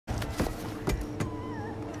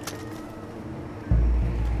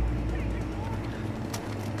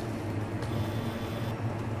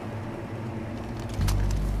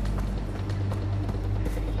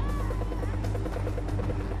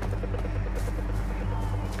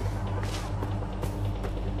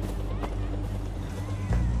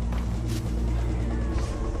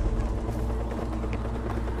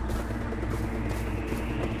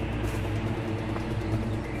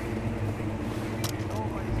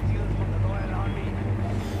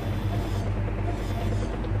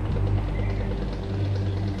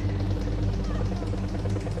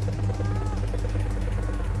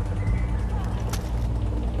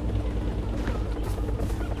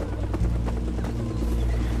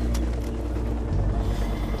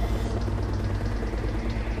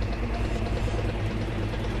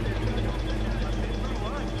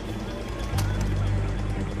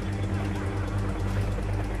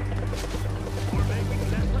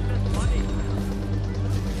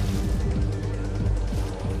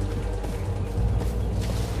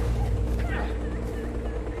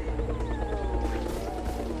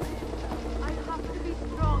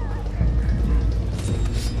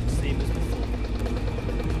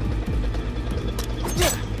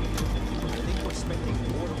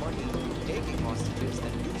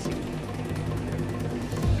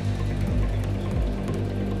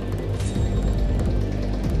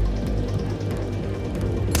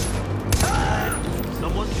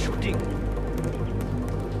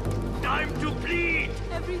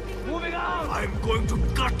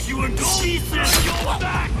you into pieces! You're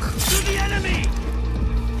back to the enemy!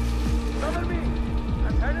 Cover me!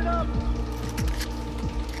 I'm headed up!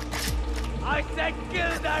 I said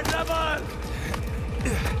kill that rebel!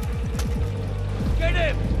 Get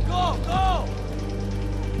him! Go! Go!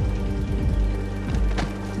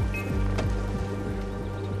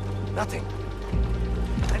 Nothing.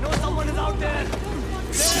 I know someone is out there!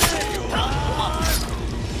 There you are!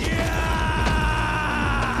 Yeah!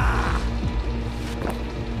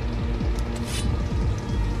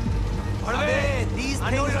 Hey, these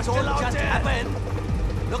things don't just happen.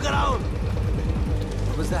 Look around.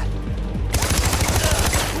 What was that?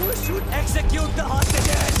 Who should execute the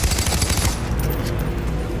hostages?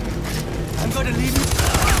 I'm going to leave you.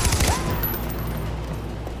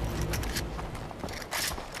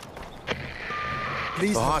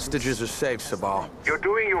 Please. The hostages are safe, Sabal. You're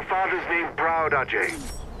doing your father's name proud, Ajay.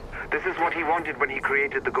 This is what he wanted when he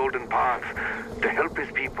created the Golden Path, to help his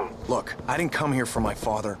people. Look, I didn't come here for my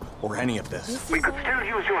father or any of this. We could still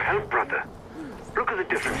use your help, brother. Look at the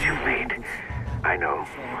difference you've made. I know,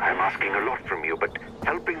 I'm asking a lot from you, but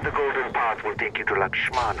helping the Golden Path will take you to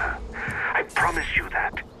Lakshmana. I promise you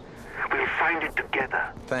that. We'll find it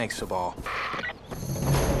together. Thanks, Sabal.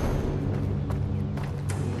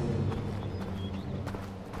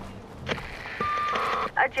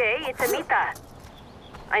 Ajay, it's Amita.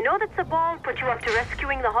 I know that Sabal put you up to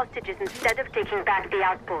rescuing the hostages instead of taking back the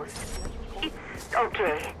outpost. It's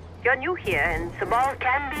okay. You're new here, and Sabal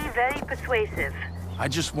can be very persuasive. I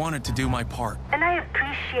just wanted to do my part. And I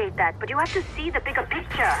appreciate that, but you have to see the bigger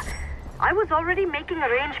picture. I was already making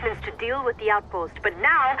arrangements to deal with the outpost, but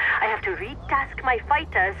now I have to retask my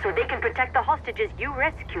fighters so they can protect the hostages you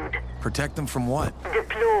rescued. Protect them from what?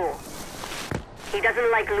 Deplo. He doesn't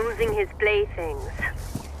like losing his playthings.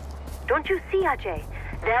 Don't you see, Ajay?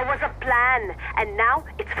 There was a plan, and now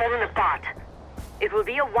it's fallen apart. It will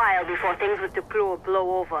be a while before things with Deplo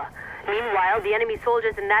blow over. Meanwhile, the enemy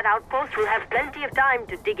soldiers in that outpost will have plenty of time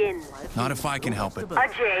to dig in. Not if I can help it.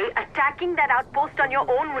 Ajay, attacking that outpost on your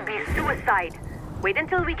own would be suicide. Wait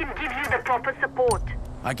until we can give you the proper support.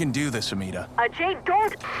 I can do this, Amita. Ajay,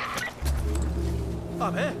 don't...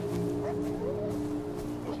 Abhe.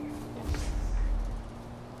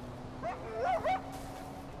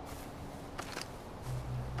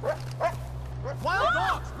 Wild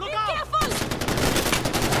dogs! Look out!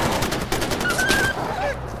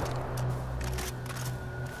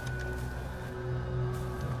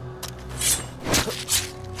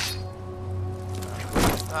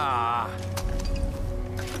 Ah.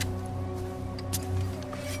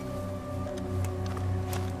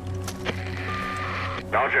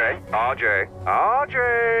 RJ!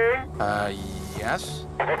 Yes?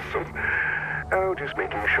 Awesome. Oh, just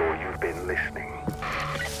making sure you've been listening.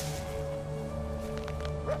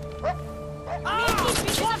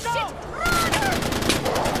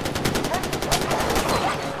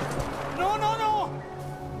 No, no, no!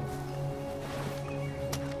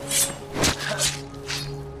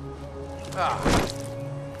 Ah.